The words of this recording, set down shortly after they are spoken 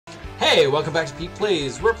Hey, welcome back to Pete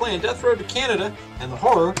Plays. We're playing Death Road to Canada, and the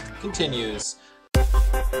horror continues.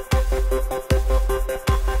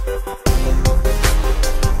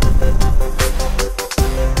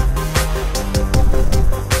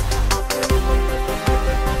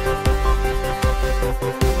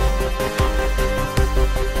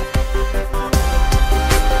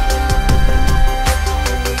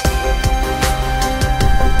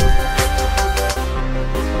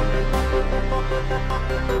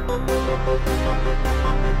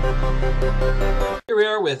 Here we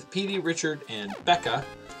are with Petey, Richard, and Becca.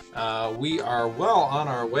 We are well on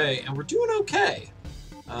our way, and we're doing okay.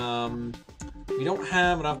 We don't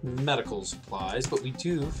have enough medical supplies, but we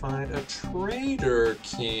do find a trader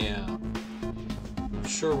camp. I'm not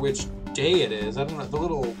sure which day it is. I don't know. The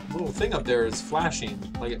little thing up there is flashing.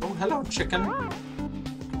 Like, oh, hello, chicken.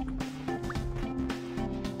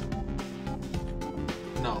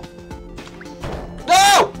 No.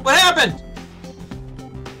 No! What happened?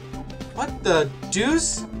 What the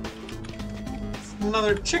deuce?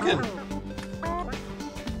 Another chicken.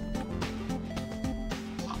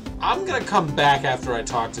 I'm gonna come back after I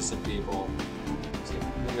talk to some people. See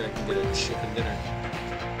if maybe I can get a chicken dinner.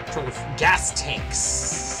 Truck of gas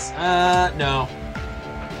tanks. No.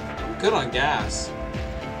 I'm good on gas.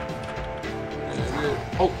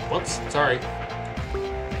 Oh, whoops. Sorry.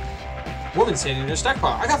 Woman standing near a stack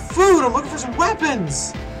pile. I got food. I'm looking for some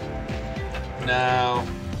weapons. No.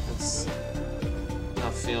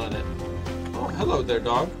 Not feeling it. Oh, hello there,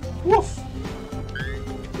 dog. Woof.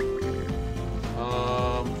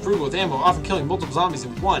 Frugal with ammo, often killing multiple zombies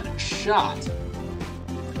in one shot.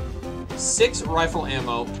 6 rifle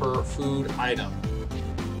ammo per food item.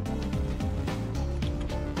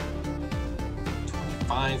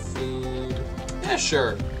 25 food. Yeah,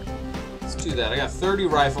 sure. Let's do that. I got 30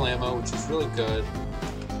 rifle ammo, which is really good.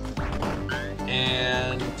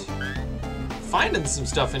 And finding some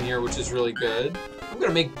stuff in here, which is really good. I'm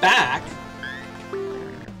gonna make back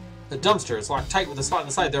the dumpster. It's locked tight with a slot in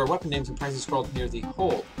the side. There are weapon names and prices scrawled near the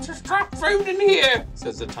hole. Just drop food in here,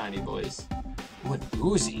 says the tiny voice. Oh, an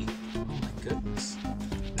Uzi. Oh my goodness.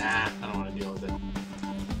 Nah, I don't want to deal with it.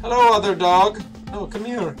 Hello, other dog. Oh, come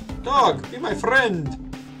here. Dog, be my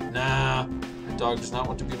friend. Nah, that dog does not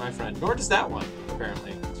want to be my friend. Nor does that one,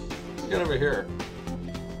 apparently. What we got over here?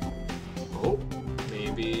 Oh,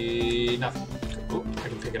 maybe nothing. Oh, I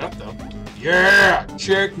can pick it up, though. Yeah!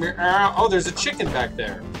 Check me out! Oh, there's a chicken back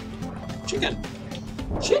there. Chicken!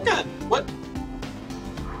 Chicken! What?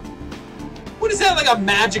 What is that, like a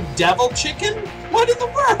magic devil chicken? What in the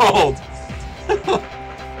world?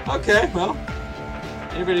 Okay, well.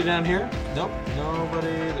 Anybody down here? Nope, nobody.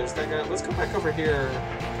 There's that guy. Let's go back over here.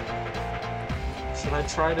 Should I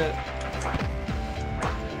try to...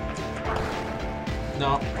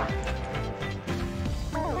 No.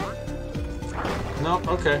 No,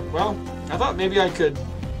 okay, well, I thought maybe I could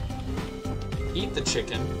eat the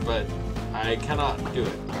chicken, but I cannot do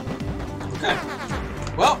it. Okay.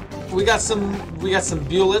 Well, we got some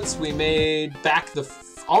bullets. We made back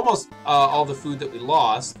almost all the food that we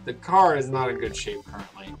lost. The car is not in good shape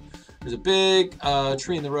currently. There's a big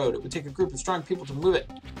tree in the road. It would take a group of strong people to move it.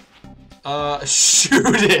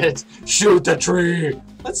 Shoot it! Shoot the tree!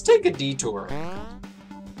 Let's take a detour.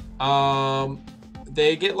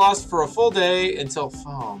 They get lost for a full day until...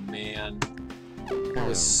 Oh, man. That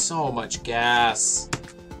was so much gas.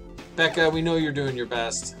 Becca, we know you're doing your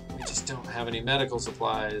best. We just don't have any medical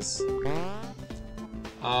supplies.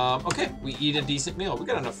 Okay, we eat a decent meal. We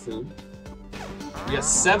got enough food. We got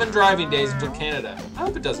 7 driving days until Canada. I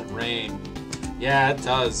hope it doesn't rain. Yeah, it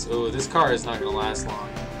does. Oh, this car is not going to last long.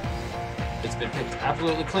 It's been picked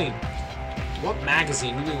absolutely clean. What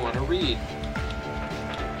magazine do we want to read?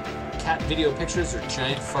 Cat video pictures or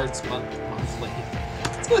giant farts monthly?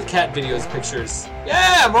 Let's go with cat videos pictures.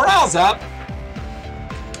 Yeah, morale's up!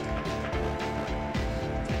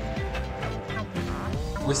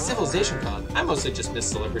 With Civilization Con, I mostly just miss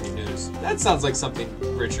celebrity news. That sounds like something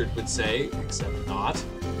Richard would say, except not.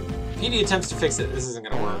 PD attempts to fix it. This isn't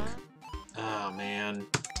gonna work. Oh, man.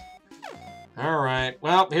 Alright,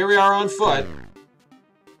 well, here we are on foot.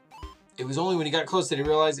 It was only when he got close that he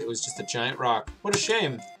realized it was just a giant rock. What a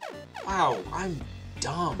shame. Wow, I'm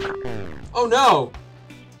dumb. Oh no!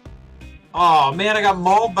 Oh man, I got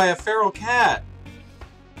mauled by a feral cat.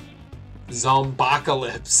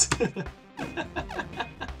 Zombocalypse.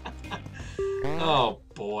 Oh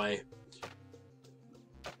boy.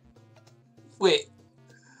 Wait.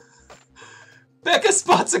 Becca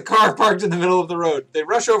spots a car parked in the middle of the road. They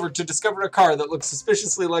rush over to discover a car that looks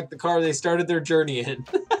suspiciously like the car they started their journey in.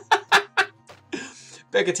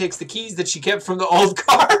 Becca takes the keys that she kept from the old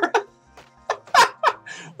car.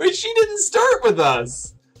 Wait, she didn't start with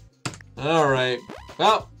us. All right.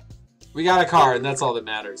 Well, we got a car, and that's all that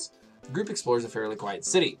matters. The group explores a fairly quiet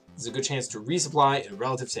city. There's a good chance to resupply in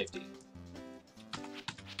relative safety.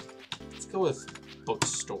 Let's go with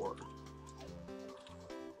bookstore.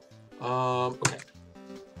 Okay.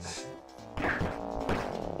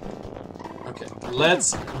 Okay,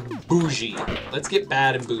 let's bougie. Let's get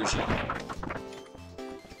bad and bougie.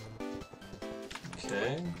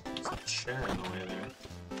 Okay, there's a chair in the way there.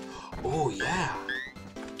 Oh, yeah.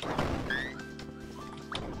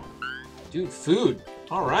 Dude, food.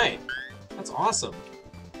 All right. That's awesome.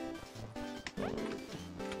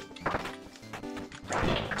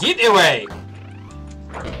 Get away!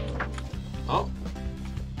 Oh.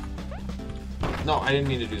 No, I didn't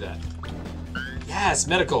mean to do that. Yes,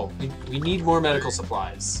 medical. We need more medical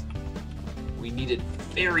supplies. We need it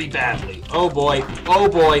very badly. Oh boy. Oh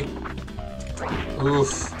boy.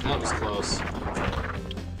 Oof. That was close.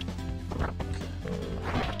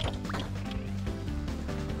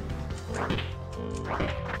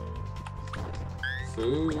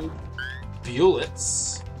 Food.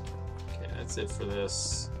 Bullets. Okay, that's it for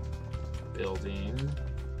this building.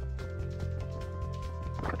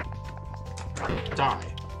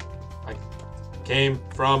 Die. I came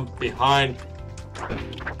from behind.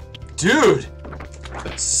 Dude!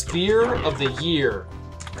 Spear of the Year.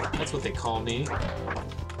 That's what they call me.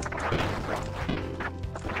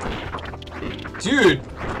 Dude!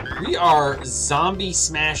 We are zombie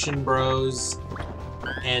smashing bros.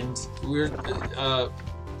 And we're...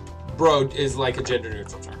 bro is like a gender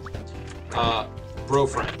neutral term. Bro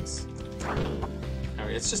friends. I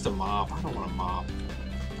mean, it's just a mob. I don't want a mob.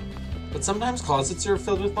 But sometimes closets are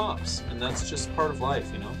filled with mobs, and that's just part of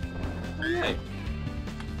life, you know? Oh, yay.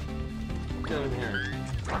 Get in here.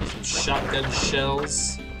 Some shotgun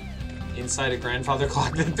shells inside a grandfather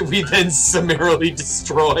clock that we then summarily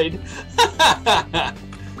destroyed.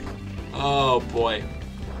 Oh, boy.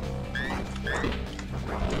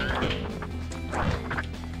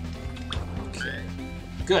 Okay.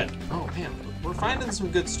 Good. Oh, man. We're finding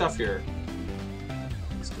some good stuff here.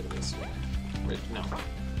 Let's go this way. Wait, no.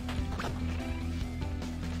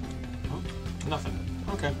 Nothing.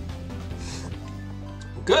 Okay.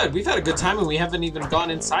 Good. We've had a good time and we haven't even gone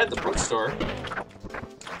inside the bookstore.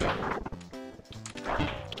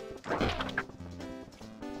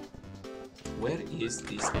 Where is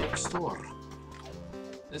this bookstore?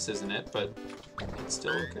 This isn't it, but it's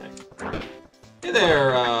still okay. Hey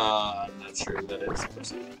there, I'm not sure who that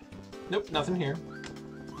is. Nope, nothing here.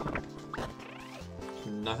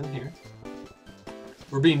 Nothing here.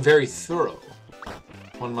 We're being very thorough.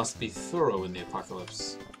 One must be thorough in the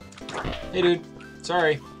apocalypse. Hey, dude.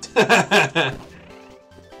 Sorry.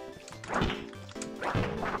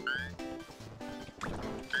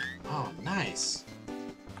 Oh, nice.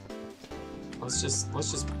 Let's just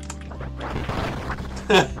let's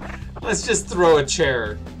just throw a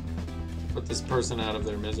chair. Put this person out of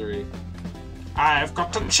their misery. I've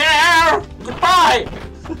got a chair. Goodbye.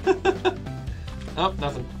 Oh,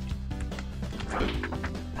 nothing.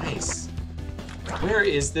 Nice. Where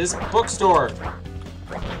is this bookstore?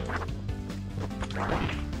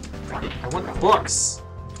 I want books.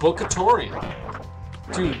 Bookatorium.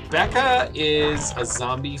 Dude, Becca is a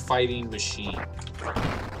zombie fighting machine.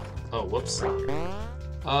 Oh, whoops.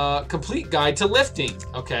 Complete guide to lifting.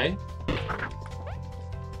 Okay. I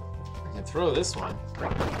can throw this one.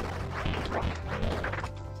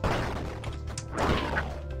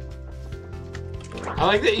 I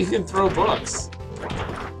like that you can throw books.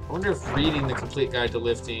 I wonder if reading the complete guide to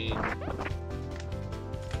lifting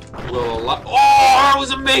will allow... Oh, that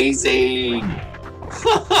was amazing!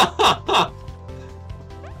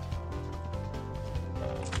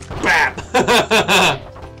 Bam!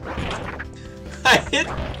 I hit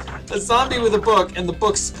a zombie with a book, and the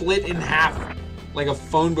book split in half, like a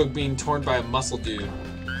phone book being torn by a muscle dude.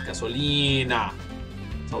 Gasolina.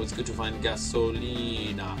 It's always good to find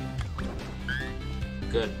gasolina.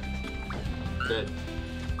 Good. Good.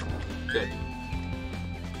 Good.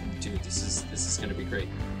 Dude, this is gonna be great.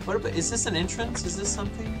 What about, is this an entrance? Is this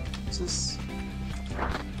something? Is this...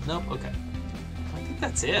 Nope, okay. I think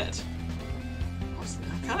that's it.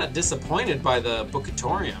 I'm kind of disappointed by the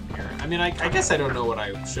Bookatorium here. I mean, I guess I don't know what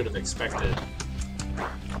I should have expected.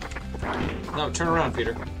 No, turn around,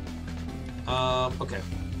 Peter. Okay.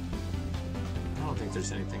 I don't think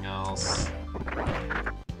there's anything else.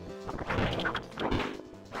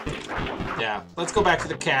 Yeah, let's go back to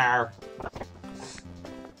the car.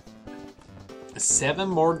 7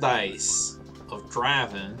 more days of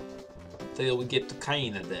driving until we get to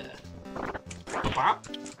Canada. Pop.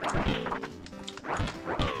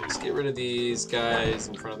 Let's get rid of these guys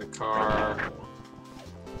in front of the car.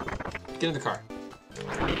 Get in the car.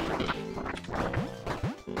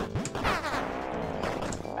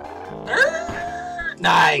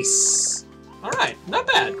 Nice! Alright, not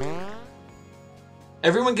bad.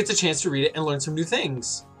 Everyone gets a chance to read it and learn some new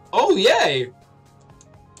things. Oh, yay!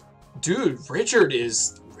 Dude, Richard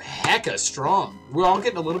is hecka strong. We're all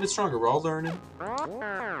getting a little bit stronger. We're all learning.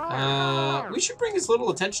 We should bring as little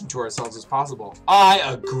attention to ourselves as possible. I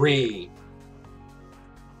agree.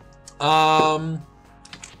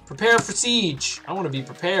 Prepare for siege. I want to be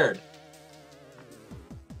prepared.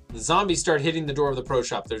 The zombies start hitting the door of the pro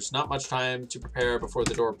shop. There's not much time to prepare before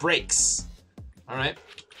the door breaks. Alright.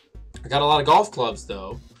 I got a lot of golf clubs,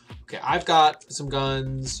 though. Okay, I've got some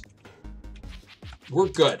guns. We're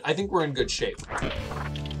good. I think we're in good shape.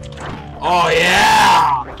 Oh,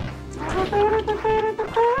 yeah!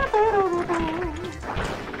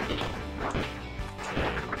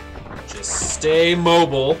 Just stay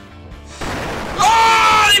mobile.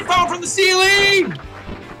 Oh, they fell from the ceiling!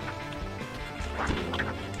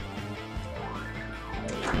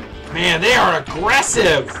 Man, they are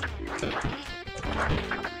aggressive!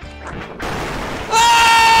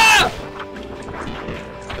 Ah!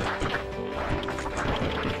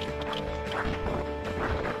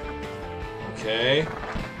 Okay.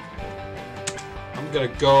 I'm gonna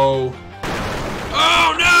go...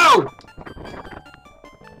 Oh, no!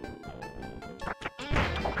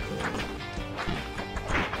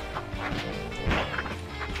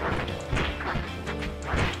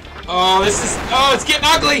 Oh, this is... Oh, it's getting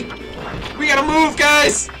ugly! We gotta move,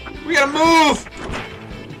 guys! We gotta move!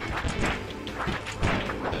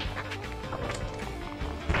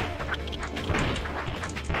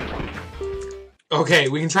 Okay,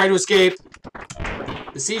 we can try to escape.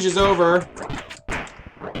 The siege is over.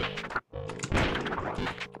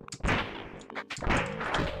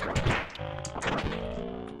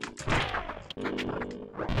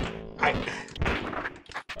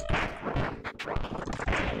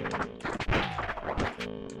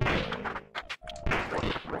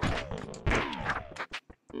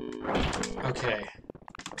 Okay.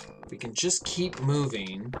 We can just keep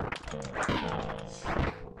moving.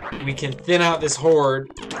 We can thin out this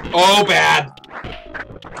horde. Oh, bad!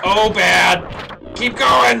 Oh, bad! Keep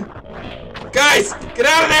going! Guys, get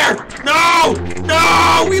out of there! No!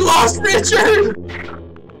 No! We lost Richard!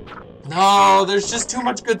 No, there's just too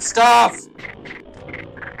much good stuff.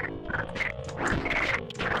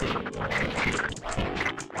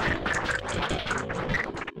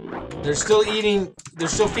 They're still eating, they're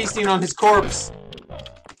still feasting on his corpse.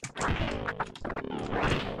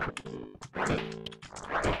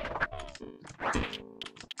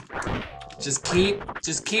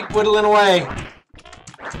 Just keep whittling away.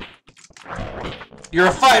 You're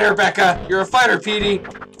a fighter, Becca. You're a fighter, Petey.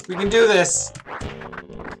 We can do this.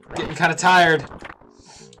 Getting kind of tired.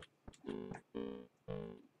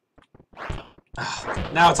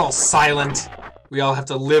 Now it's all silent. We all have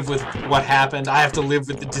to live with what happened. I have to live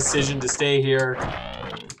with the decision to stay here.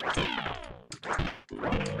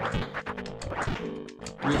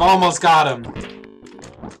 We've almost got him.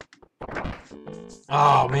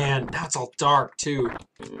 Oh man, now it's all dark too.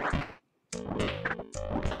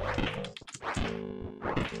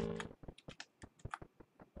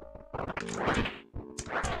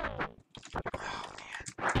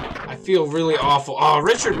 I feel really awful. Oh,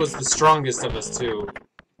 Richard was the strongest of us too.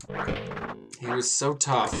 He was so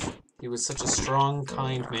tough. He was such a strong,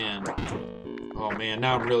 kind man. Oh man,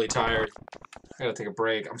 now I'm really tired. I gotta take a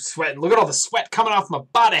break. I'm sweating. Look at all the sweat coming off my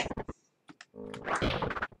body.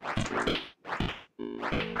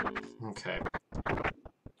 Okay.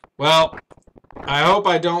 Well, I hope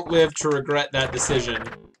I don't live to regret that decision.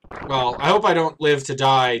 Well, I hope I don't live to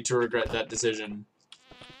die to regret that decision.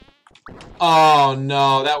 Oh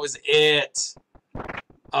no, that was it.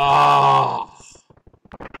 Oh.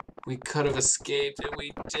 We could have escaped and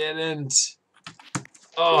we didn't.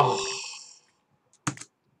 Oh.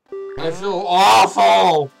 I feel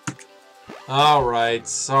awful. Alright,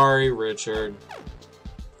 sorry, Richard.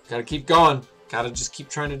 Gotta keep going. Gotta just keep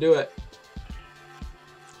trying to do it.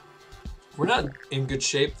 We're not in good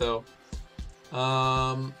shape, though.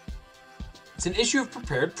 It's an issue of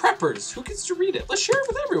prepared preppers. Who gets to read it? Let's share it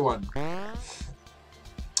with everyone.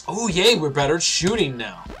 Oh, yay, we're better at shooting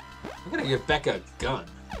now. I'm gonna give Becca a gun.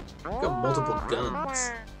 We've got multiple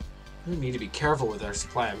guns. We need to be careful with our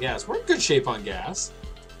supply of gas. We're in good shape on gas.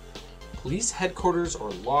 Police headquarters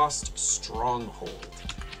or Lost Stronghold.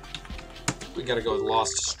 We gotta go with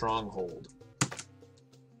Lost Stronghold.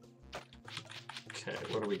 Okay,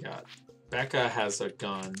 what do we got? Becca has a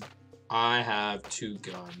gun. I have 2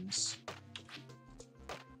 guns.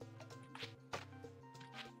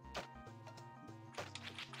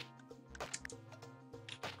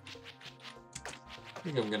 I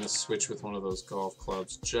think I'm gonna switch with one of those golf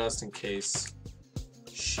clubs just in case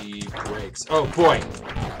she breaks. Oh boy!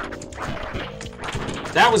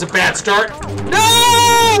 That was a bad start.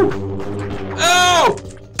 No! Oh!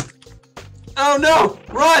 Oh no!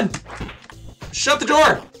 Run! Shut the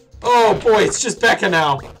door! Oh boy, it's just Becca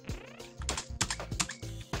now.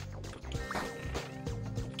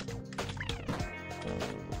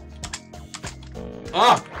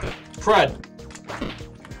 Ah! Crud.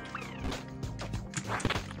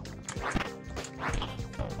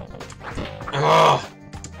 Ugh.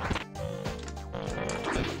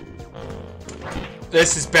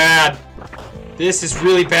 This is bad. This is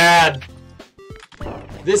really bad.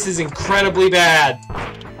 This is incredibly bad.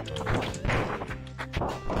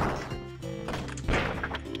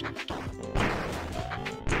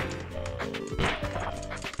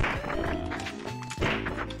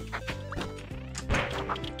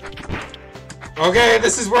 Okay,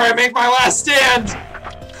 this is where I make my last stand.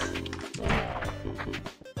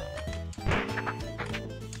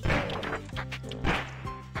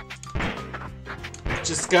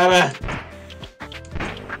 Just gotta...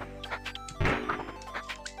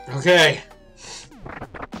 Okay.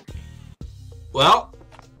 Well,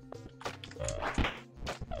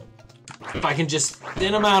 if I can just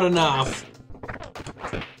thin them out enough.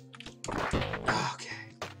 Okay.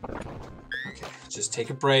 Okay, just take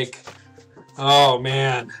a break. Oh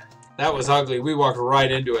man, that was ugly. We walked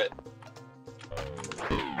right into it.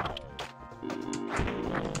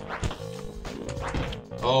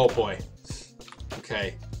 Oh boy.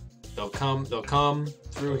 Okay. They'll come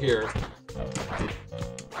through here.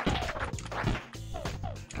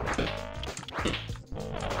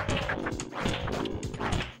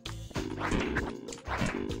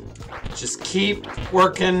 Just keep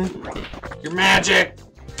working your magic.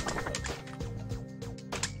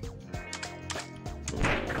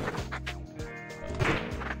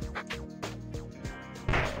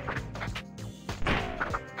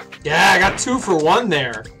 Yeah, I got 2 for 1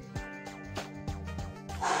 there.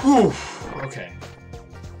 Whew. Okay.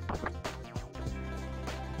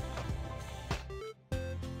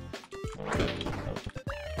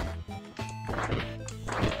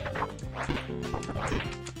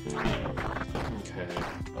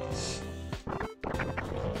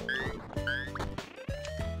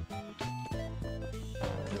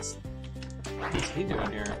 What's he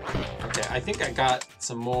doing here? Okay, I think I got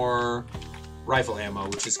some more rifle ammo,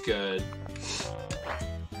 which is good.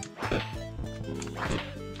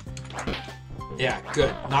 Yeah,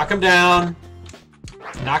 good. Knock him down.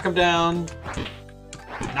 Knock him down.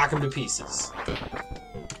 Knock him to pieces.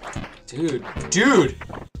 Dude. Dude!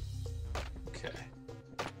 Okay.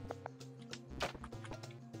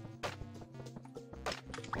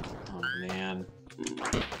 Oh, man.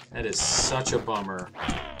 That is such a bummer.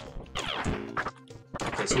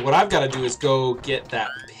 Okay, so what I've got to do is go get that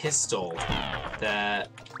pistol that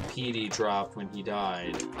Petey dropped when he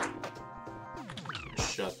died.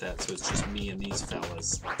 Shut that so it's just me and these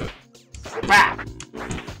fellas. Bah!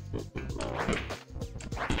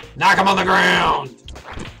 Knock him on the ground!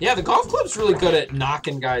 Yeah, the golf club's really good at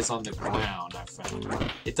knocking guys on the ground, I've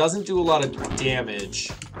found. It doesn't do a lot of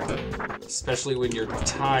damage, especially when you're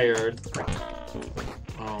tired.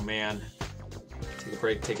 Oh, man. Take a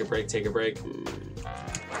break, take a break, take a break.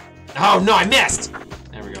 Oh, no, I missed!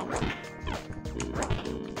 There we go.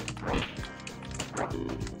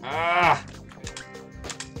 Ah!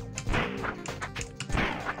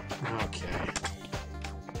 Okay.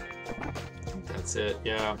 I think that's it,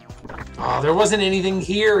 yeah. Oh, there wasn't anything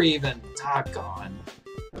here even. Doggone.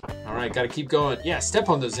 Alright, gotta keep going. Yeah, step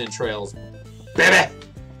on those entrails, baby!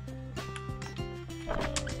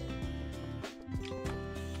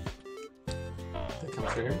 They come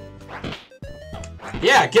through here?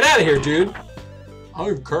 Yeah, get out of here, dude! I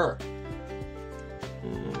don't care.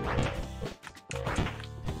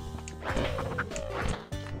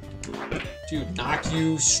 Dude, knock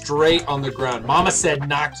you straight on the ground. Mama said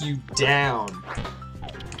knock you down.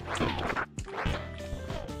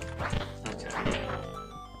 Okay.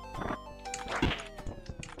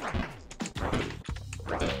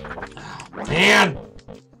 Oh, man!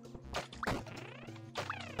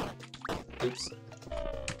 Oops.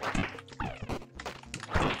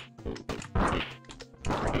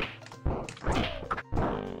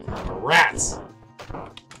 Rats!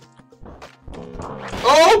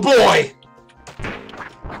 Oh boy!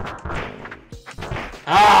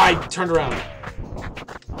 Ah, I turned around.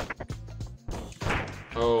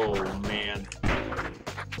 Oh, man.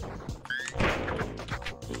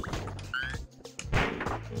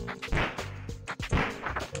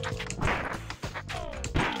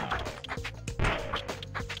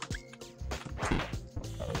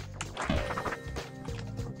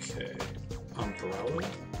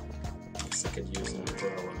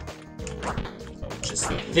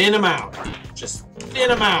 Thin them out. Just thin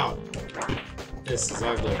them out. This is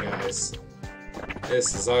ugly, guys.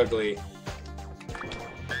 This is ugly.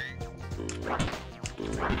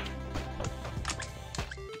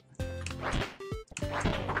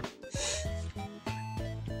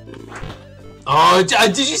 Oh,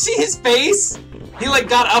 did you see his face? He like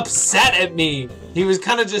got upset at me. He was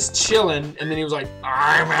kind of just chilling, and then he was like,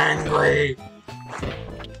 I'm angry.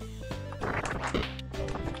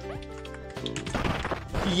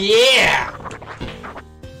 Yeah!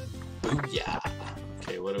 Booyah.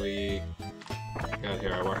 Okay, what do we got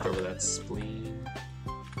here? I walked over that spleen.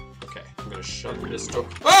 Okay, I'm gonna shut this door.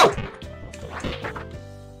 Oh!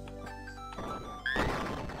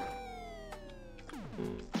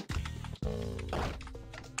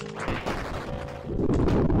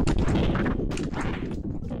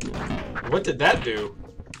 What did that do?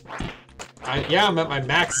 Yeah, I'm at my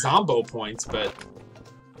max Zombo points, but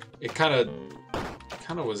it kind of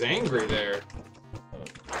was angry there.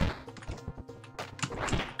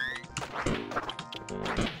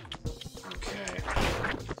 Okay.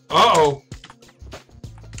 Uh-oh!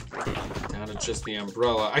 Down to just the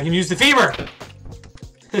umbrella. I can use the fever!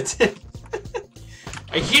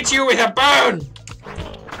 I hit you with a bone!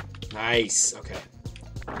 Nice. Okay.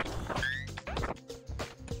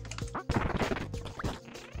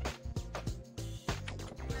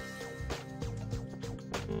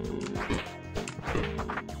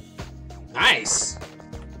 Nice.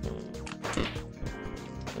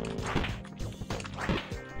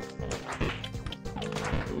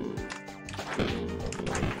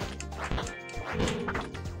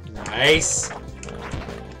 Nice.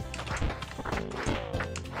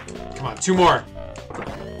 Come on, 2 more.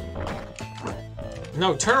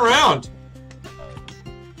 No, turn around.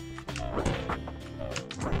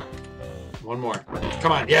 1 more.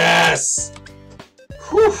 Come on, yes.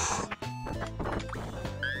 Whew.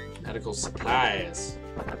 Medical supplies.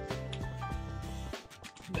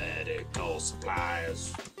 Medical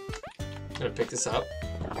supplies. I'm gonna pick this up.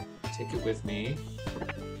 Take it with me.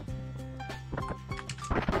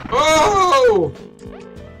 Oh!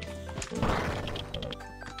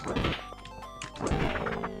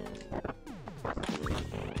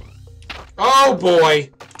 Oh boy!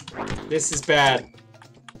 This is bad.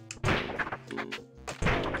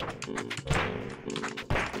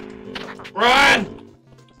 Run!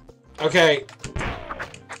 Okay.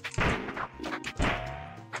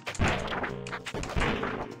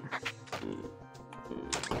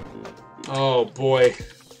 Oh boy.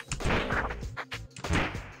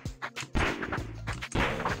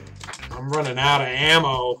 I'm running out of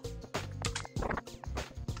ammo.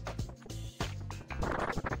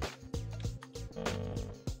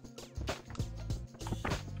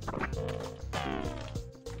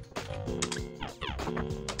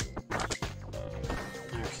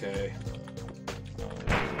 Okay.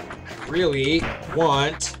 I really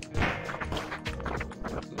want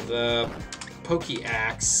the pokey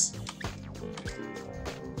axe.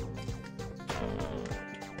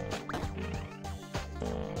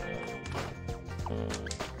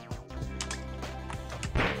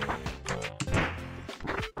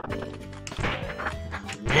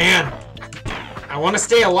 Man, I want to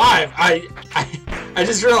stay alive. I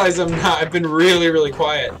just realized I've been really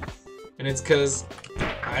quiet, and it's because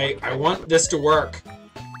I want this to work.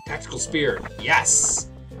 Tactical spear, yes.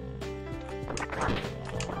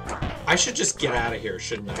 I should just get out of here,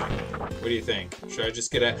 shouldn't I? What do you think? Should I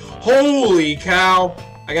just get out? Holy cow!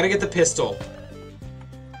 I gotta get the pistol.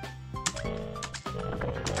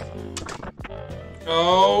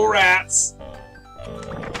 Oh, rats!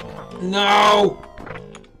 No!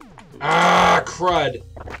 Ah, crud.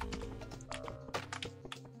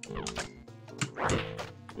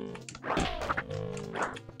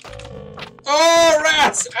 Oh,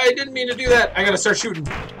 rats! I didn't mean to do that. I gotta start shooting.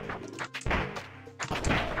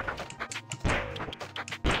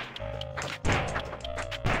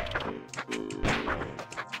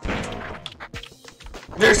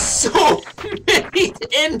 There's so many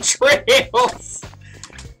entrails!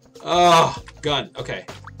 Oh, gun. Okay.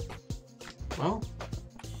 Well.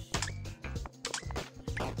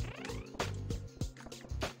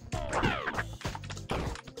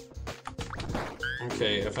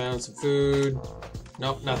 Okay, I found some food.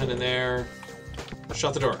 Nope, nothing in there.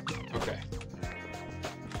 Shut the door. Okay.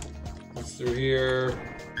 What's through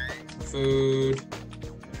here? Food.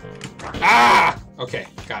 Ah! Okay,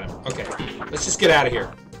 got him. Okay, let's just get out of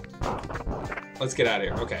here. Let's get out of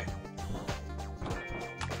here. Okay.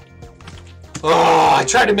 Oh, I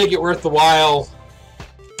tried to make it worth the while.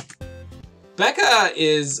 Becca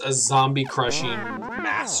is a zombie crushing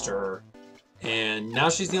master. And now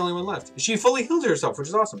she's the only one left. She fully healed herself, which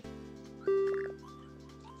is awesome.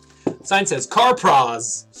 Sign says car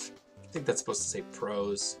pros. I think that's supposed to say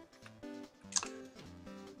pros.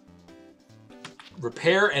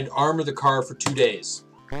 Repair and armor the car for 2 days.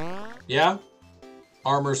 Yeah?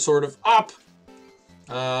 Armor sort of up.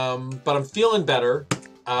 But I'm feeling better.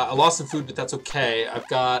 I lost some food, but that's okay. I've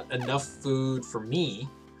got enough food for me.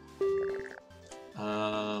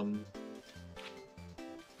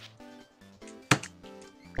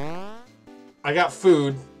 I got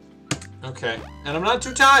food. Okay. And I'm not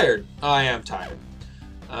too tired. Oh, I am tired.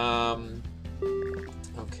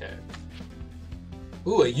 Okay.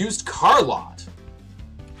 Ooh, a used car lot.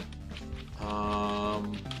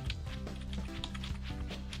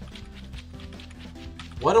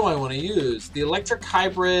 What do I want to use? The electric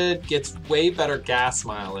hybrid gets way better gas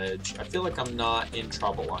mileage. I feel like I'm not in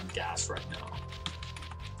trouble on gas right now.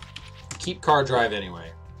 Keep car drive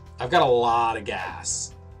anyway. I've got a lot of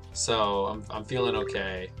gas. So I'm feeling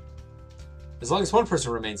okay. As long as one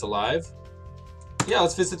person remains alive. Yeah,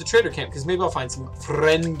 let's visit the trader camp because maybe I'll find some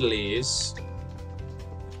friendlies.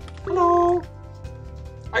 Hello.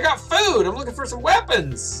 I got food. I'm looking for some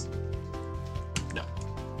weapons. No.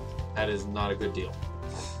 That is not a good deal.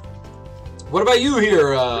 What about you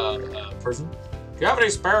here, person? Do you have any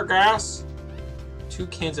spare gas? 2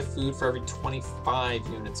 cans of food for every 25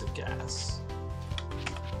 units of gas.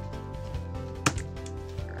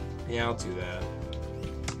 Yeah, I'll do that.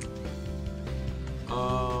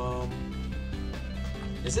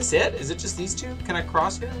 Is this it? Is it just these two? Can I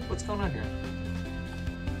cross here? What's going on here?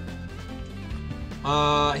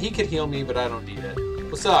 He could heal me, but I don't need it.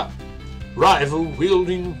 What's up?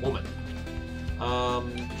 Rifle-wielding woman.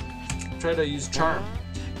 Try to use charm.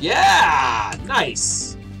 Yeah!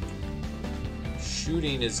 Nice!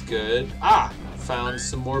 Shooting is good. Ah! Found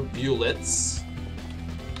some more bullets.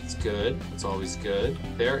 It's good. It's always good.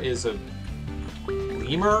 There is a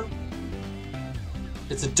lemur.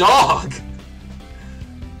 It's a dog!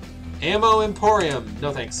 Ammo Emporium.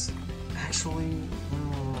 No thanks. Actually,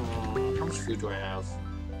 how much food do I have?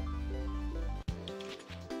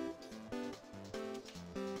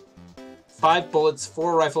 Five bullets,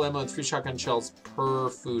 4 rifle ammo, and 3 shotgun shells per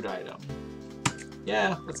food item.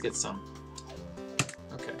 Yeah, let's get some.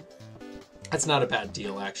 Okay. That's not a bad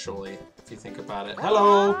deal, actually, if you think about it.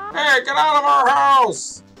 Hello! Hey, get out of our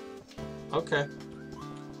house! Okay.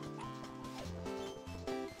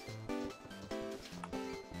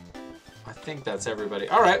 I think that's everybody.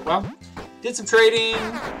 Alright, well, did some trading,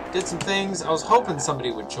 did some things. I was hoping somebody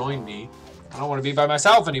would join me. I don't want to be by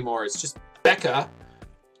myself anymore. It's just Becca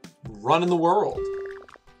running the world.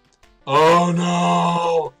 Oh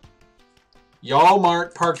no!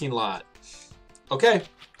 Walmart parking lot. Okay,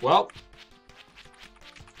 well,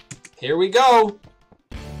 here we go.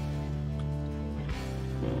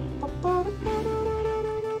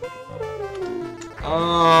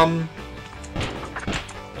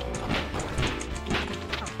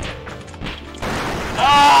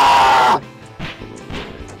 Ah!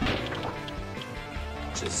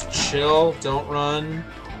 Just chill, don't run.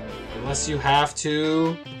 Unless you have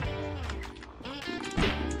to.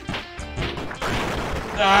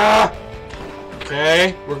 Ah!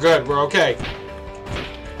 Okay, we're good. We're okay.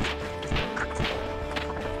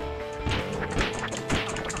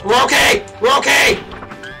 We're okay! We're okay!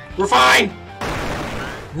 We're fine!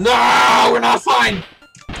 No, we're not fine!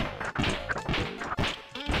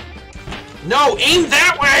 No, aim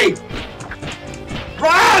that way!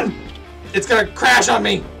 Run! It's gonna crash on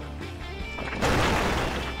me!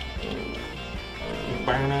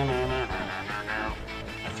 Okay,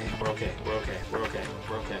 we're okay, we're okay, we're okay,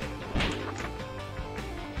 we're okay.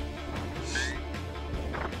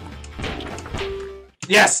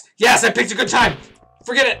 Yes! Yes, I picked a good time!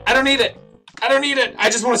 Forget it! I don't need it! I don't need it! I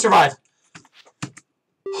just want to survive!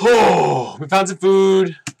 Oh, we found some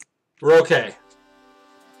food. We're okay.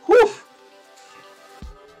 Whew!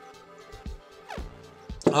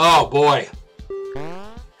 Oh, boy.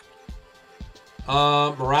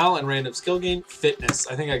 Morale and random skill gain. Fitness.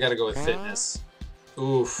 I think I gotta go with fitness.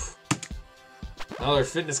 Oof. Oh, their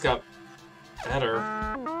fitness got better.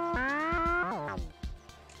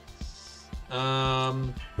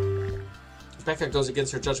 Becca goes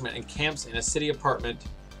against her judgment and camps in a city apartment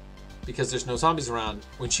because there's no zombies around.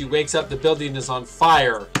 When she wakes up, the building is on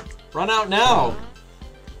fire. Run out now.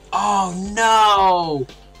 Oh, no.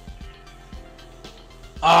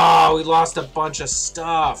 Oh, we lost a bunch of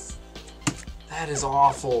stuff. That is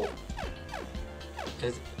awful.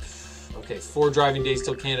 Okay, 4 driving days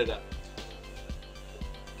till Canada.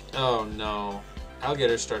 Oh no.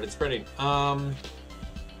 Alligators started spreading.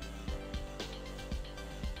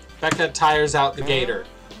 Becca tires out the gator.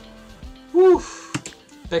 Whew.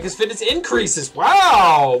 Becca's fitness increases.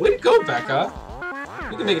 Wow! Way to go, Becca.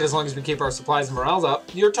 We can make it as long as we keep our supplies and morale up.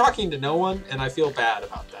 You're talking to no one, and I feel bad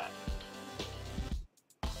about that.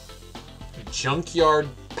 Junkyard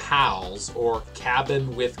pals or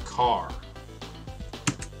cabin with car.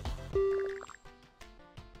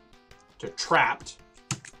 They're trapped.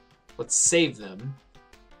 Let's save them.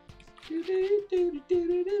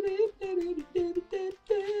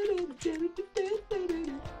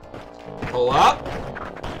 Pull up.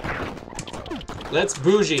 Let's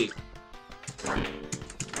bougie.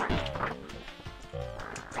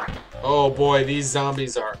 Oh boy, these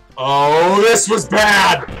zombies are... Oh, this was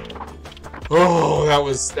bad! Oh, that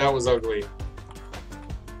was ugly.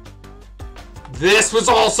 This was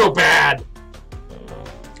also bad!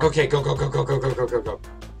 Okay, go, go, go, go, go, go, go, go, go.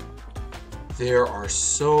 There are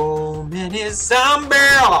so many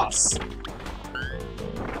zombies!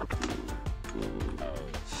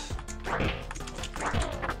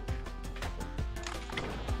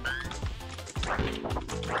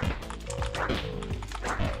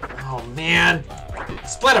 Oh, man.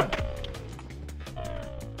 Split them.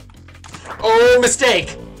 Oh,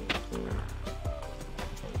 mistake.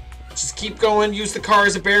 Just keep going. Use the car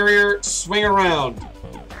as a barrier. Swing around.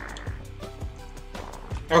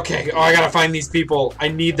 Okay. Oh, I gotta find these people. I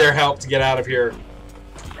need their help to get out of here.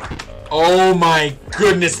 Oh, my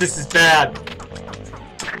goodness. This is bad.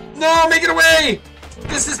 No, make it away.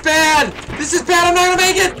 This is bad. This is bad. I'm not gonna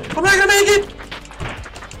make it. I'm not gonna make it.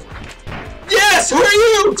 Yes! Who are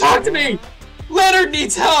you? Talk to me! Leonard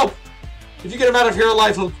needs help! If you get him out of here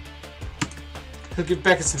alive, he'll give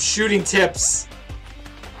Becca some shooting tips.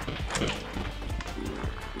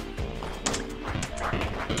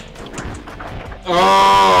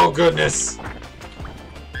 Oh, goodness.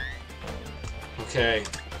 Okay.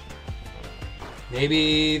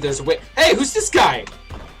 Maybe there's a way... Hey, who's this guy?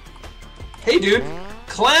 Hey, dude.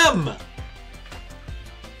 Clem!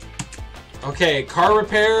 Okay, car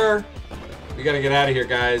repair... We gotta get out of here,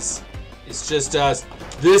 guys. It's just us.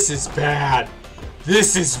 This is bad.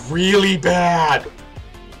 This is really bad.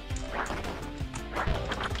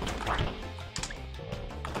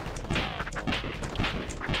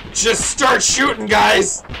 Just start shooting,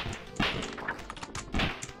 guys.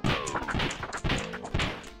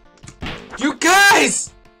 You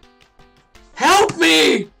guys! Help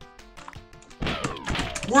me!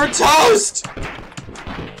 We're toast!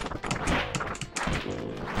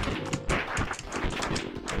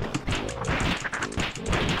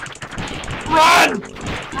 Run!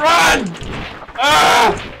 Run!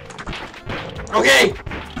 Ah! Okay,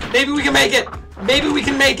 maybe we can make it. Maybe we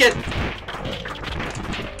can make it.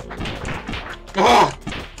 Oh!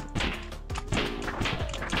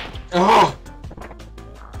 Oh!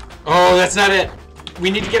 Oh, that's not it.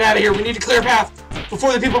 We need to get out of here. We need to clear a path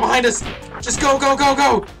before the people behind us. Just go, go, go,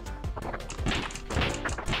 go!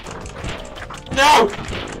 No!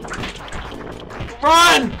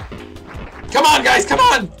 Run! Come on, guys, come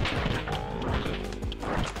on!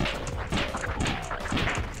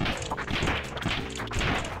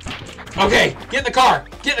 Okay, get in the car!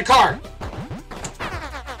 Get in the car!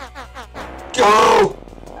 Go!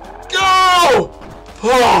 Go!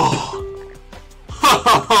 Oh,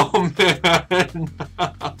 oh man!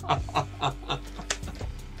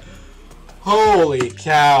 Holy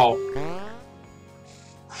cow!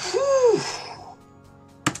 Whew.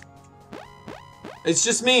 It's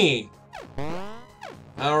just me.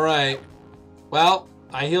 Alright. Well,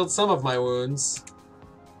 I healed some of my wounds.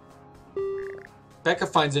 Becca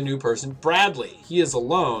finds a new person, Bradley. He is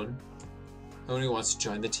alone. Only wants to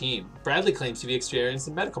join the team. Bradley claims to be experienced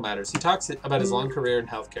in medical matters. He talks about his long career in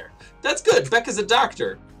healthcare. That's good. Becca's a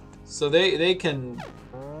doctor. So they can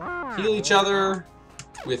heal each other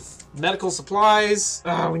with medical supplies.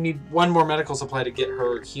 We need one more medical supply to get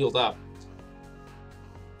her healed up.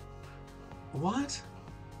 What?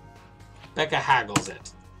 Becca haggles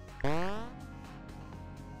it.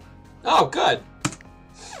 Oh, good.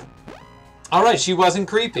 Alright, she wasn't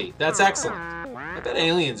creepy. That's excellent. I bet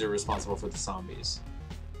aliens are responsible for the zombies.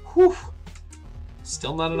 Whew.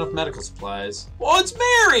 Still not enough medical supplies. Well, it's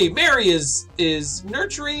Mary! Mary is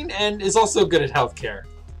nurturing and is also good at healthcare.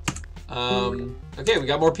 Okay, we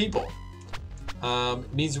got more people.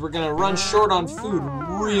 Means we're gonna run short on food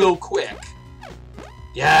real quick.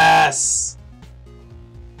 Yes!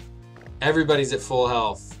 Everybody's at full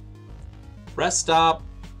health. Rest stop.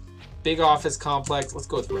 Big office complex. Let's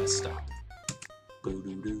go with rest stop.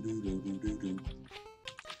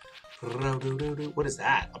 What is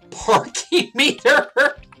that? A parking meter?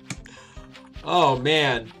 Oh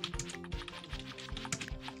man.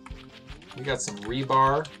 We got some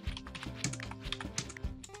rebar.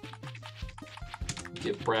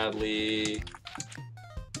 Give Bradley...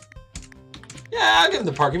 Yeah, I'll give him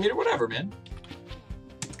the parking meter, whatever, man.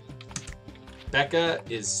 Becca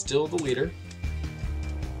is still the leader.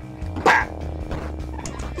 Bah!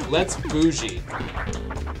 Let's bougie.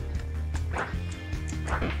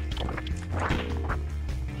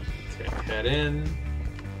 Okay, head in.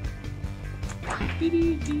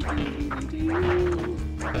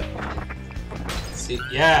 See,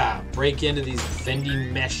 yeah, break into these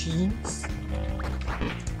vending machines.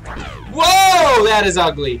 Whoa, that is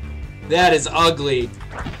ugly. That is ugly.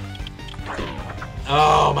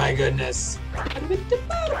 Oh my goodness.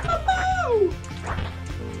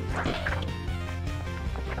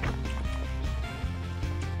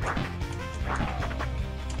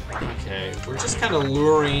 Okay, we're just kind of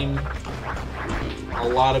luring a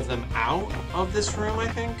lot of them out of this room, I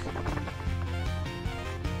think.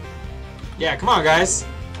 Yeah, come on, guys.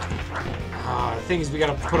 The thing is, we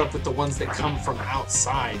gotta put up with the ones that come from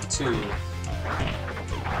outside, too.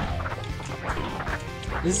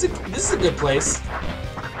 This is a good place.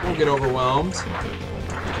 Won't get overwhelmed.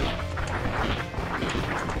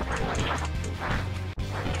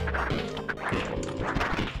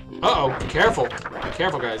 Uh-oh, careful.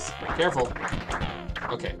 Careful, guys. Careful.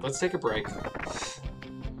 Okay, let's take a break. Let's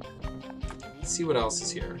see what else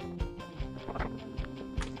is here.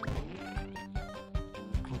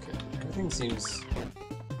 Okay, everything seems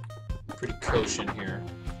pretty kosher here.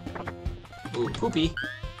 Ooh, poopy.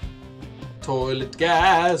 Toilet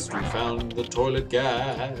gas. We found the toilet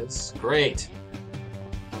gas. Great.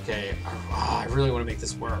 Okay. Oh, I really want to make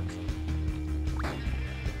this work.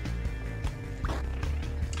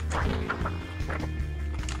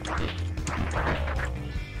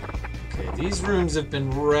 Okay, these rooms have been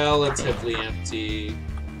relatively empty.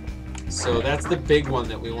 So that's the big one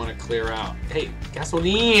that we want to clear out. Hey,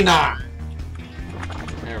 gasolina!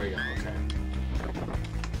 There we go, okay.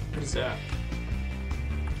 What is that?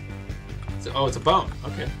 Oh, it's a bone.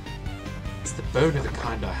 Okay. It's the bone of the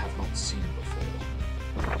kind I have not seen before.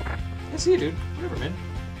 I see you, dude. Whatever, man.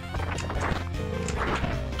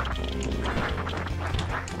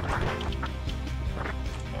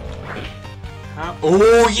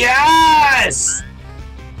 Oh, yes!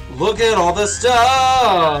 Look at all the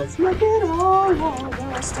stuff! Look at all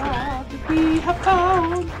the stuff that we have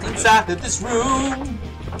found inside of this room!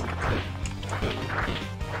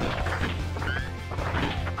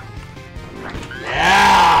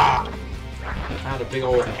 Yeah! Found a big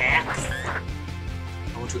old axe.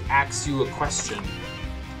 I want to ask you a question.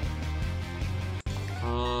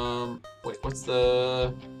 Wait, what's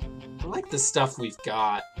the... I like the stuff we've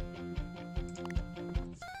got.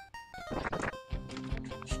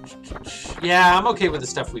 Yeah, I'm okay with the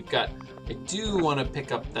stuff we've got. I do want to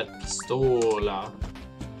pick up that pistola.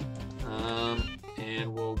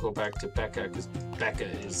 And we'll go back to Becca, because Becca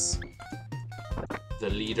is the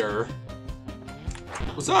leader.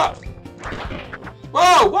 What's up?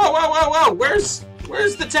 Whoa, whoa, whoa, whoa, whoa!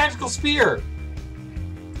 Where's the tactical spear?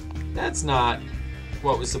 That's not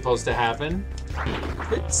what was supposed to happen.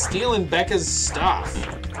 Quit stealing Becca's stuff.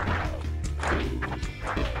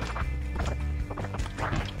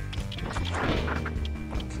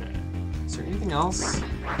 Okay. Is there anything else?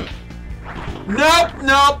 Nope,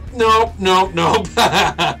 nope, nope, nope, nope.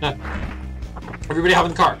 Everybody hop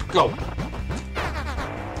in the car. Go.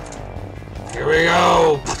 Here we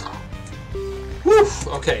go. Whew.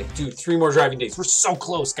 Okay, dude, 3 more driving days. We're so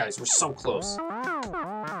close, guys. We're so close.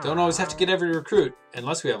 Don't always have to get every recruit,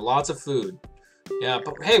 unless we have lots of food. Yeah,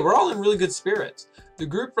 but hey, we're all in really good spirits. The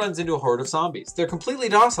group runs into a horde of zombies. They're completely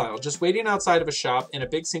docile, just waiting outside of a shop in a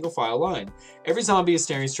big single-file line. Every zombie is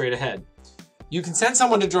staring straight ahead. You can send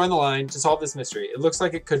someone to join the line to solve this mystery. It looks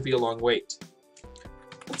like it could be a long wait.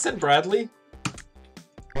 Let's send Bradley.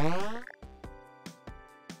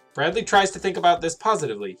 Bradley tries to think about this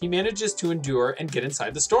positively. He manages to endure and get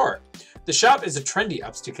inside the store. The shop is a trendy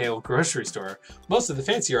upscale grocery store. Most of the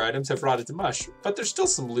fancier items have rotted to mush, but there's still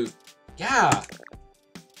some loot. Yeah.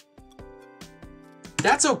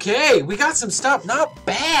 That's okay. We got some stuff. Not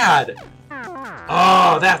bad.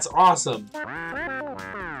 Oh, that's awesome.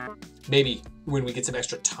 Maybe when we get some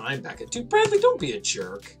extra time back. Dude, Bradley, don't be a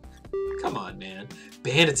jerk. Come on, man.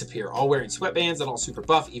 Bandits appear, all wearing sweatbands and all super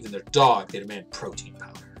buff. Even their dog, they demand protein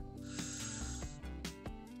powder.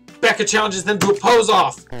 Becca challenges them to a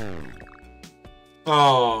pose-off.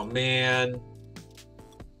 Oh, man.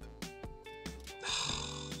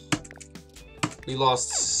 We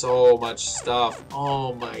lost so much stuff.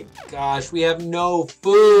 Oh my gosh, we have no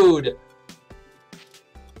food.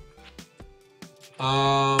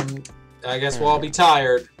 I guess we'll all be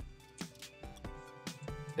tired.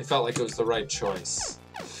 It felt like it was the right choice.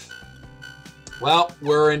 Well,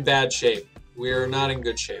 we're in bad shape. We're not in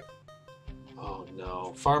good shape. Oh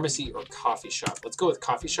no. Pharmacy or coffee shop? Let's go with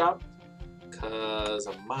coffee shop. Because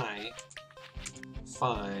I might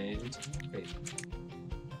find... Wait.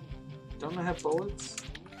 Don't I have bullets?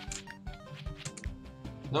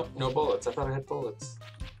 Nope, no bullets. I thought I had bullets.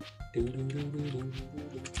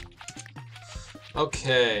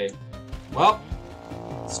 Okay. Well,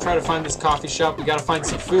 let's try to find this coffee shop. We gotta find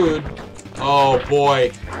some food. Oh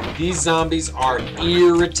boy. These zombies are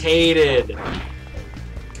irritated.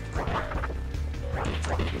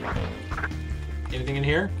 Anything in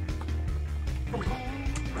here?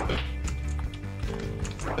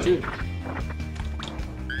 Dude.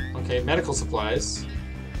 Okay, medical supplies,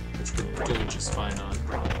 which we're doing just fine on.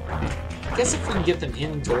 I guess if we can get them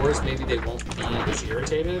indoors, maybe they won't be as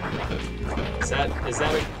irritated. Is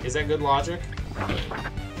that good logic?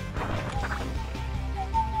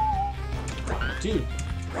 Dude,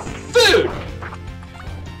 food!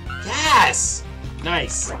 Yes!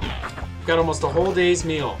 Nice. We've got almost a whole day's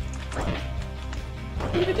meal.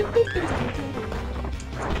 We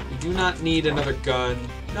do not need another gun.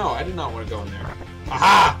 No, I did not want to go in there.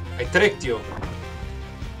 Aha! I tricked you.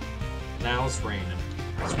 Now it's raining.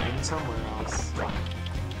 It's raining somewhere else.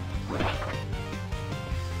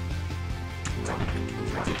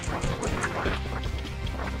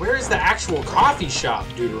 Where is the actual coffee shop,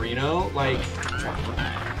 Deuterino? Like...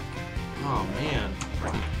 Oh, man.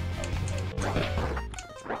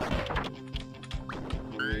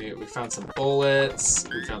 Alright, we found some bullets.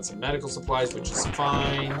 We found some medical supplies, which is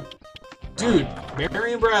fine. Dude,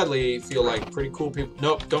 Mary and Bradley feel like pretty cool people.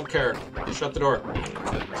 Nope, don't care. Shut the door.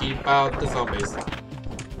 Keep out the zombies.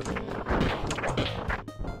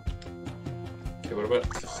 Okay, what about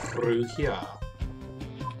through here?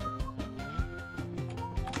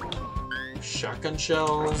 Shotgun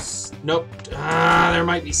shells. Nope. Ah, there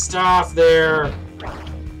might be stuff there.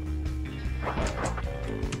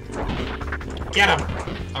 Get him!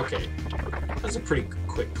 Okay. That was a pretty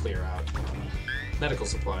quick clear out. Medical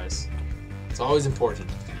supplies. It's always important.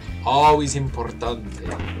 Always importante.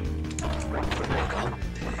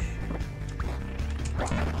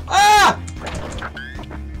 Ah!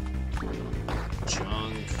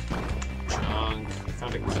 Junk. Junk.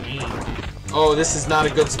 Found a cane. Oh, this is not a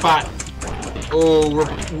good spot. Oh,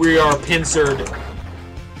 we are pincered.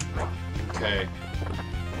 Okay.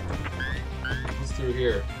 What's through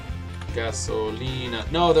here? Gasolina.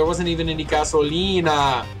 No, there wasn't even any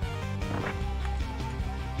gasolina.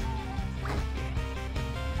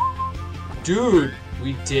 Dude,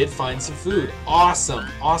 we did find some food. Awesome.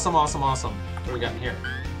 Awesome, awesome, awesome. What do we got in here?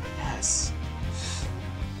 Yes.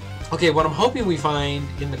 Okay, what I'm hoping we find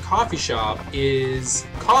in the coffee shop is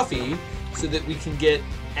coffee so that we can get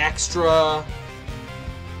extra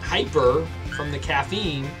hyper from the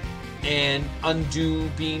caffeine and undo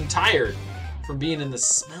being tired from being in the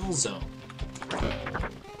smell zone.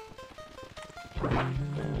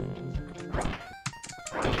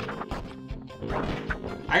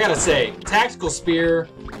 I gotta say, Tactical Spear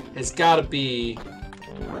has gotta be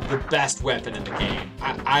the best weapon in the game.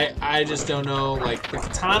 I just don't know, like, the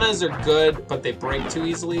katanas are good, but they break too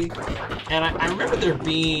easily. And I remember there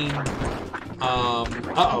being,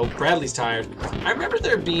 uh-oh, Bradley's tired. I remember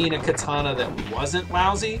there being a katana that wasn't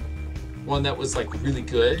lousy, one that was, like, really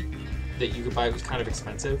good, that you could buy. It was kind of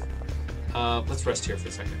expensive. Let's rest here for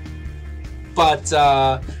a second. But,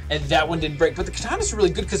 and that one didn't break. But the katanas are really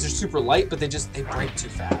good because they're super light, but they break too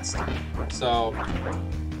fast. So,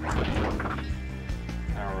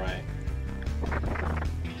 alright.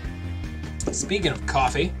 Speaking of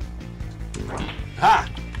coffee. Ha!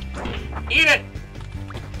 Eat it!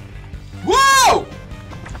 Whoa!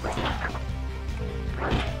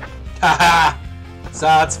 Haha!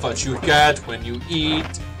 That's what you get when you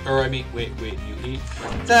eat. Or, I mean, wait, you eat.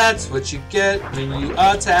 That's what you get when you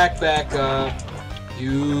attack back up.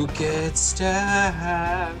 You get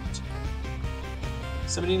stabbed.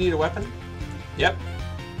 Somebody need a weapon? Yep.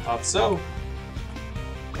 Thought so.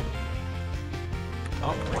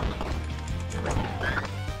 Oh.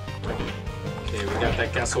 Okay, we got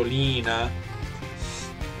that gasolina.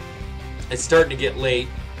 It's starting to get late,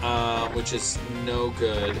 which is no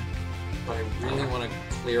good. But I really want to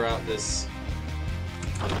clear out this...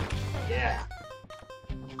 Yeah.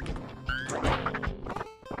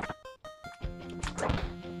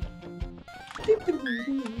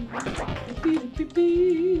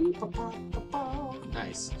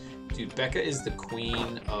 Nice. Dude, Becca is the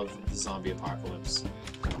queen of the zombie apocalypse.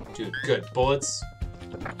 Dude, good. Bullets.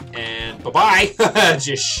 And bye-bye!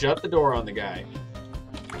 Just shut the door on the guy.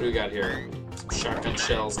 What do we got here? Some shotgun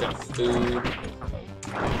shells, got food.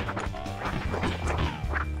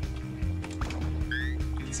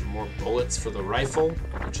 More bullets for the rifle,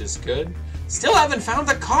 which is good. Still haven't found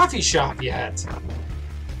the coffee shop yet.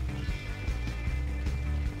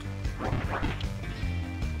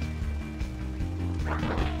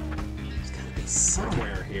 It's gotta be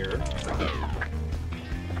somewhere here.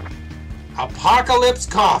 Apocalypse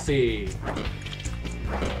Coffee!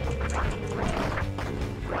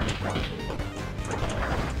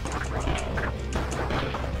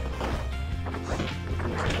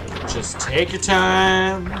 Just take your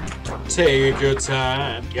time. Take your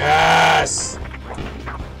time. Yes!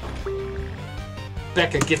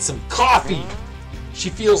 Becca gets some coffee. She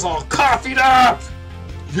feels all coffeeed up.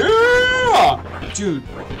 Yeah! Dude,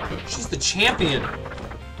 she's the champion.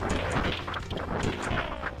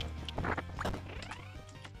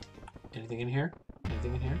 Anything in here?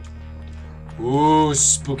 Anything in here? Ooh,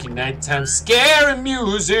 spooky nighttime scary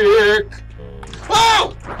music.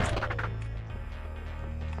 Oh!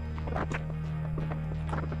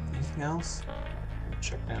 Anything else?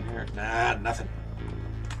 Check down here. Nah, nothing.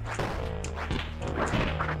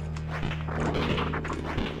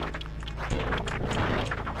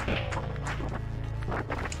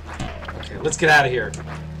 Okay, let's get out of here.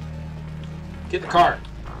 Get in the car.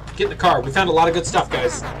 Get in the car. We found a lot of good stuff,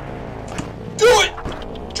 guys. Do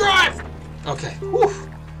it! Drive! Okay. Whew.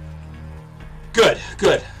 Good,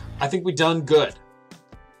 good. I think we done good.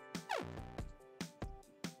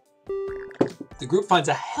 The group finds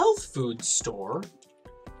a health food store.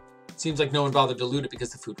 Seems like no one bothered to loot it because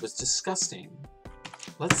the food was disgusting.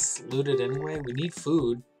 Let's loot it anyway. We need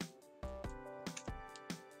food.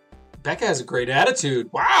 Becca has a great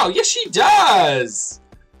attitude. Wow, yes she does!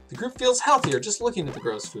 The group feels healthier just looking at the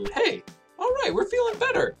gross food. Hey, alright, we're feeling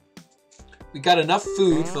better. We got enough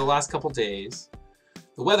food for the last couple days.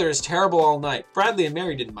 The weather is terrible all night. Bradley and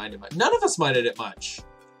Mary didn't mind it much. None of us minded it much.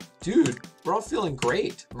 Dude, we're all feeling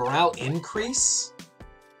great. Morale increase?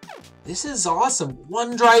 This is awesome.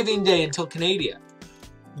 One driving day until Canada.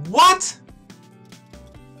 What?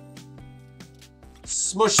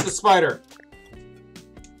 Smush the spider.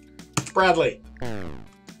 Bradley.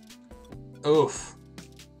 Oof.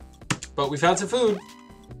 But we found some food.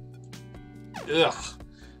 Ugh.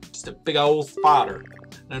 Just a big old spider.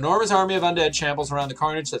 An enormous army of undead shambles around the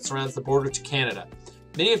carnage that surrounds the border to Canada.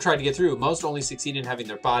 Many have tried to get through. Most only succeed in having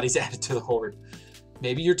their bodies added to the horde.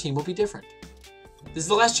 Maybe your team will be different. This is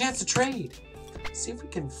the last chance to trade. Let's see if we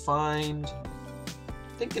can find...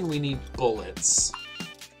 I'm thinking we need bullets.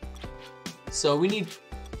 So we need...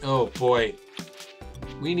 Oh boy.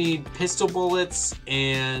 We need pistol bullets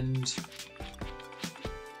and...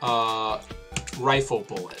 rifle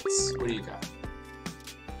bullets. What do you got?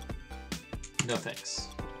 No thanks.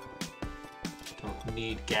 Don't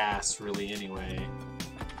need gas really anyway.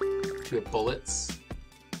 Do you have bullets?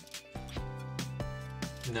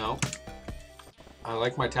 No. I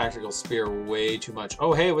like my tactical spear way too much.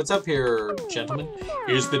 Oh, hey, what's up here, gentlemen?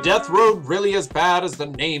 Is the death road really as bad as the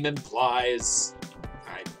name implies?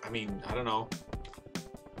 I mean, I don't know.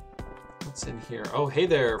 What's in here? Oh, hey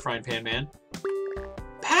there, Frying Pan Man.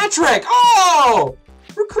 Patrick! Oh!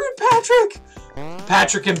 Recruit Patrick!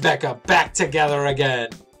 Patrick and Becca back together again.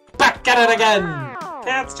 Back at it again!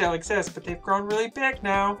 Cats still exist, but they've grown really big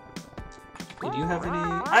now. Hey, do you have any...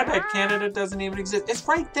 I bet Canada doesn't even exist. It's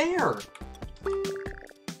right there!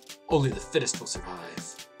 Only the fittest will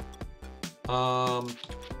survive.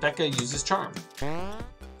 Becca uses charm.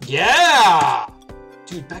 Yeah!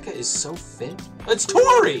 Dude, Becca is so fit. It's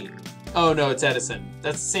Tori! Oh no, it's Edison.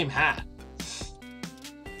 That's the same hat.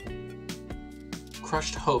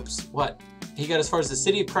 Crushed hopes. What? He got as far as the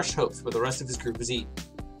city of crushed hopes, where the rest of his group was eaten.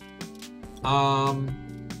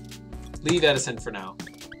 Leave Edison for now.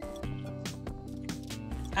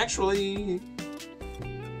 Actually...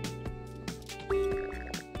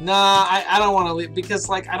 Nah, I don't want to leave, because,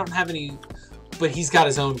 like, I don't have any... But he's got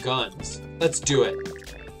his own guns. Let's do it.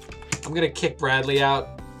 I'm gonna kick Bradley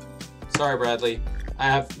out. Sorry, Bradley. I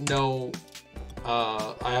have no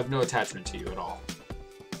attachment to you at all.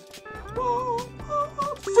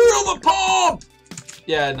 Feel the pump!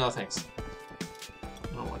 Yeah, no thanks.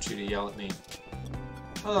 I don't want you to yell at me.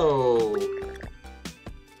 Oh.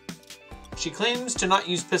 She claims to not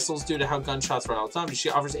use pistols due to how gunshots rattle zombies. She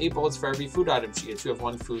offers 8 bullets for every food item she gets. You have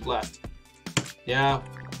 1 food left. Yeah.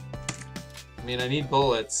 I mean, I need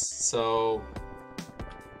bullets, so...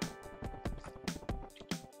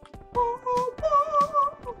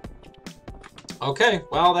 Okay,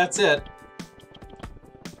 well, that's it.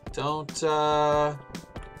 Don't,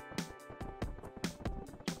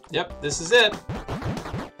 Yep, this is it.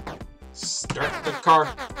 Start the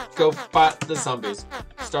car. Go fight the zombies.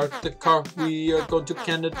 Start the car. We are going to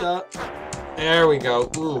Canada. There we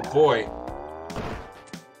go. Ooh, boy.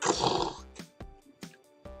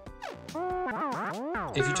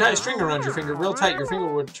 If you tie a string around your finger real tight, your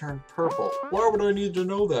finger would turn purple. Why would I need to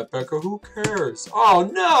know that, Becca? Who cares? Oh,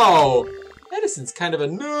 no! Edison's kind of a...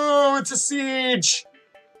 No, it's a siege!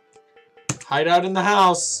 Hide out in the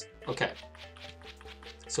house. Okay.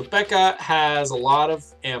 So Becca has a lot of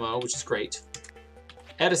ammo, which is great.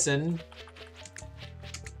 Edison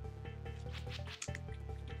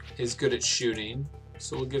is good at shooting,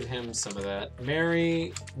 so we'll give him some of that.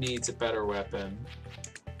 Mary needs a better weapon.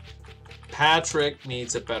 Patrick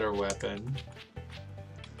needs a better weapon.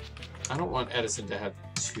 I don't want Edison to have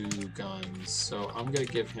 2 guns, so I'm going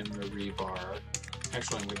to give him the rebar.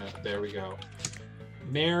 Actually, I'm going to... There we go.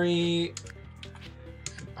 Mary...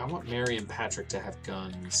 I want Mary and Patrick to have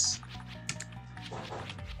guns.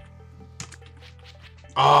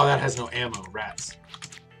 Oh, that has no ammo. Rats.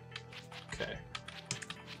 Okay.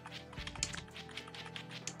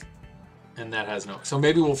 And that has no... So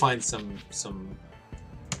maybe we'll find some...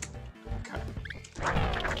 Okay.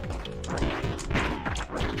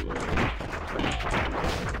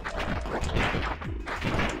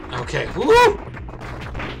 Okay. Woo!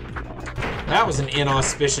 That was an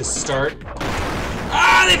inauspicious start.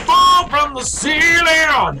 Ah, they fall from the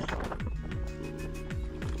ceiling!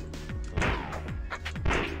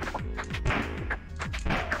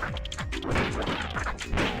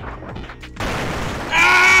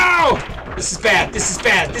 Ow! This is bad, this is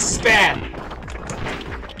bad, this is bad!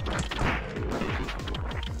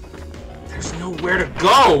 There's nowhere to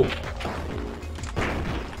go!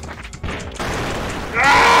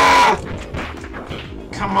 Ah!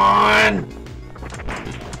 Come on!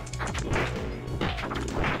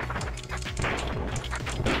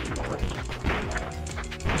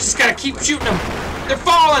 Just gotta keep shooting them. They're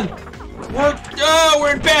falling.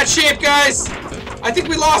 We're in bad shape, guys. I think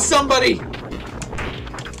we lost somebody.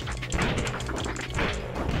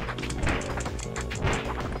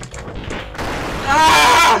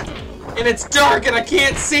 Ah! And it's dark and I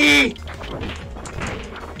can't see.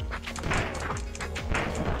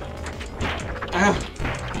 Ah.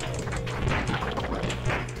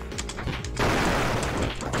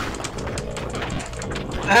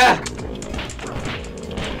 Ah!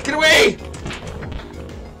 Get away!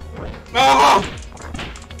 Oh!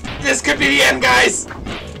 This could be the end, guys!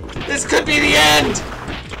 This could be the end!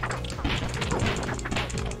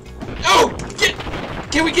 Oh!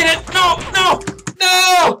 Can we get it? No! No!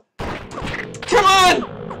 No! Come on!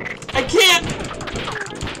 I can't!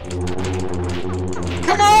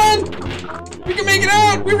 Come on! We can make it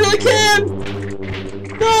out! We really can!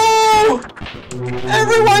 No!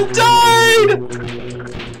 Everyone died!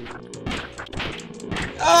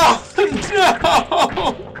 Oh, no!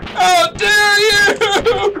 How dare you!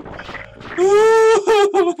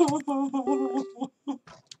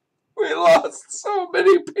 We lost so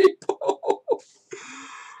many people!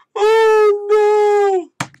 Oh,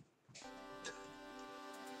 no!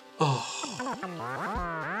 Oh.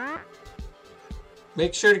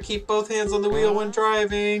 Make sure to keep both hands on the wheel when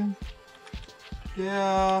driving.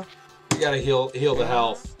 Yeah. We gotta heal the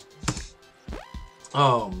health.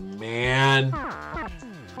 Oh, man.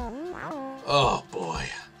 Oh, boy.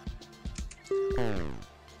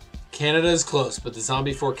 Canada is close, but the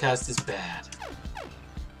zombie forecast is bad.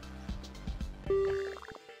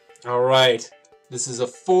 Alright. This is a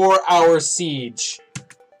 4-hour siege.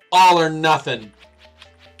 All or nothing.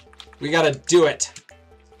 We gotta do it.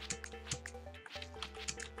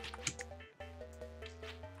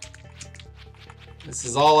 This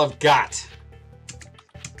is all I've got.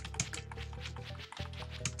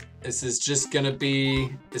 This is just gonna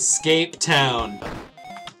be escape town.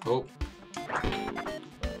 Oh.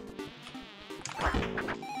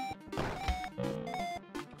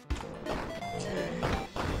 Okay.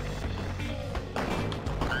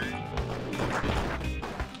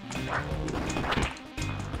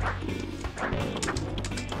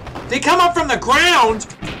 They come up from the ground!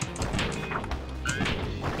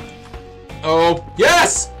 Oh,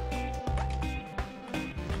 yes!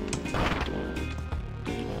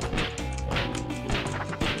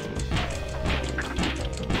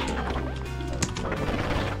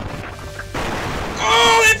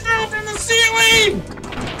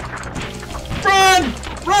 Run!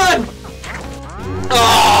 Run!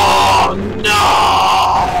 Oh, no!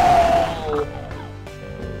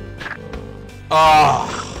 Oh.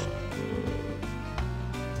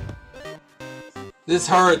 This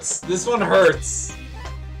hurts. This one hurts.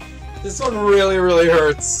 This one really, really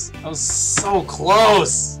hurts. I was so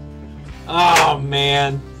close. Oh,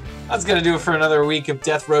 man. That's going to do it for another week of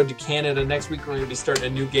Death Road to Canada. Next week, we're going to be starting a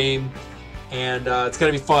new game, and it's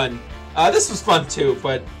going to be fun. This was fun, too,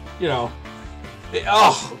 but, you know, the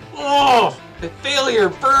failure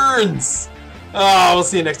burns. Oh, we'll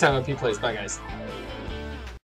see you next time on PETEPLAYS. Bye, guys.